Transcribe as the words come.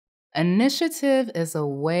Initiative is a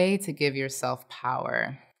way to give yourself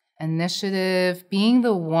power. Initiative, being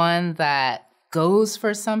the one that goes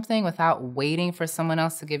for something without waiting for someone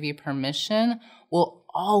else to give you permission, will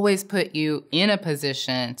always put you in a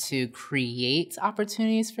position to create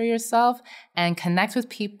opportunities for yourself and connect with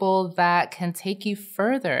people that can take you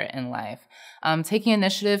further in life. Taking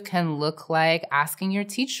initiative can look like asking your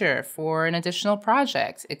teacher for an additional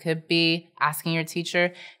project. It could be asking your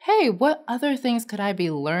teacher, hey, what other things could I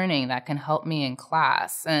be learning that can help me in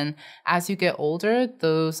class? And as you get older,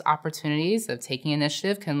 those opportunities of taking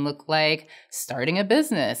initiative can look like starting a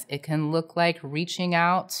business. It can look like reaching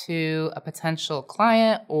out to a potential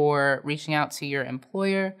client or reaching out to your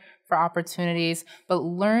employer for opportunities, but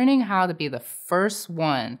learning how to be the first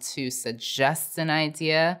one to suggest an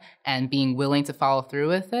idea and being willing to follow through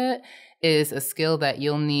with it is a skill that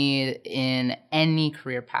you'll need in any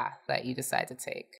career path that you decide to take.